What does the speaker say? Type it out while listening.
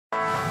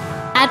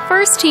At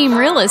First Team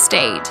Real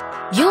Estate,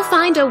 you'll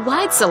find a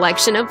wide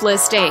selection of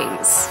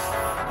listings.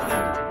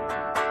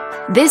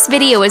 This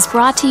video is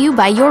brought to you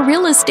by your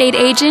real estate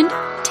agent,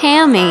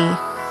 Tammy.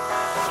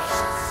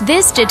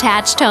 This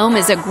detached home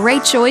is a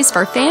great choice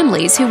for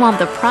families who want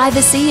the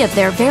privacy of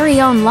their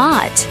very own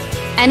lot,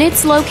 and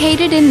it's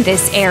located in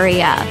this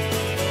area.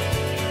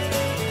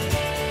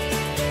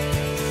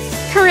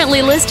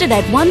 Currently listed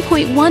at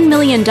 $1.1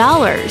 million,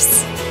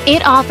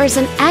 it offers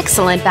an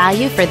excellent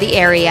value for the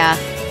area.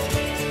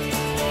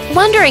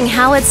 Wondering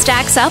how it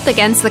stacks up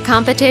against the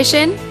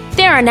competition?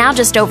 There are now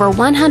just over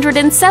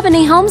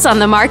 170 homes on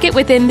the market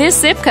within this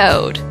zip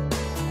code.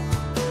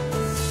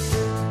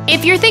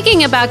 If you're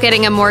thinking about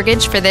getting a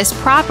mortgage for this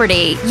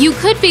property, you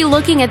could be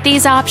looking at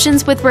these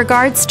options with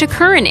regards to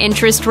current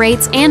interest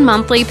rates and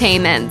monthly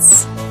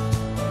payments.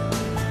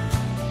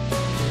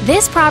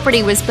 This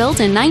property was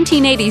built in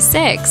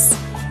 1986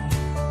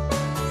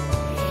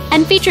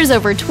 and features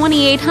over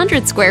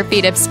 2,800 square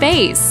feet of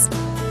space,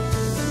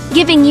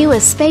 giving you a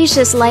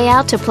spacious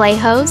layout to play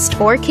host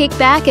or kick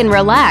back and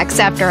relax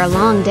after a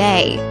long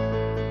day.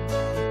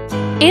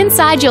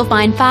 Inside you'll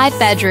find 5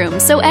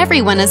 bedrooms, so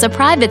everyone has a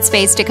private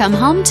space to come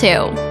home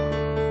to,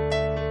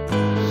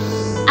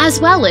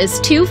 as well as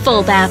 2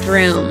 full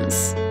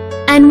bathrooms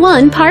and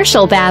 1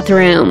 partial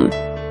bathroom.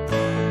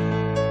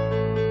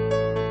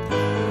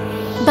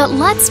 But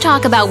let's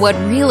talk about what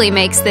really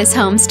makes this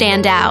home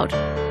stand out.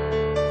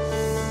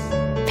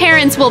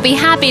 Parents will be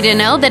happy to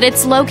know that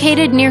it's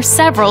located near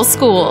several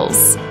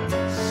schools.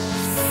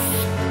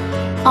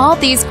 All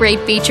these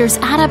great features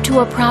add up to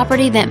a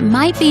property that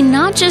might be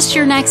not just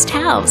your next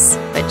house,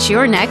 but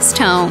your next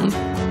home.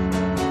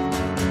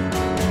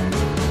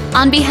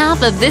 On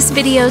behalf of this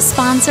video's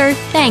sponsor,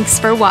 thanks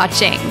for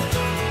watching.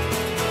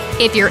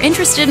 If you're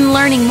interested in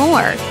learning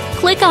more,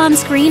 click on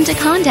screen to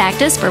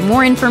contact us for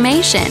more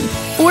information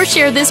or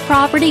share this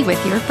property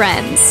with your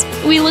friends.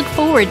 We look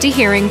forward to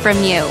hearing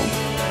from you.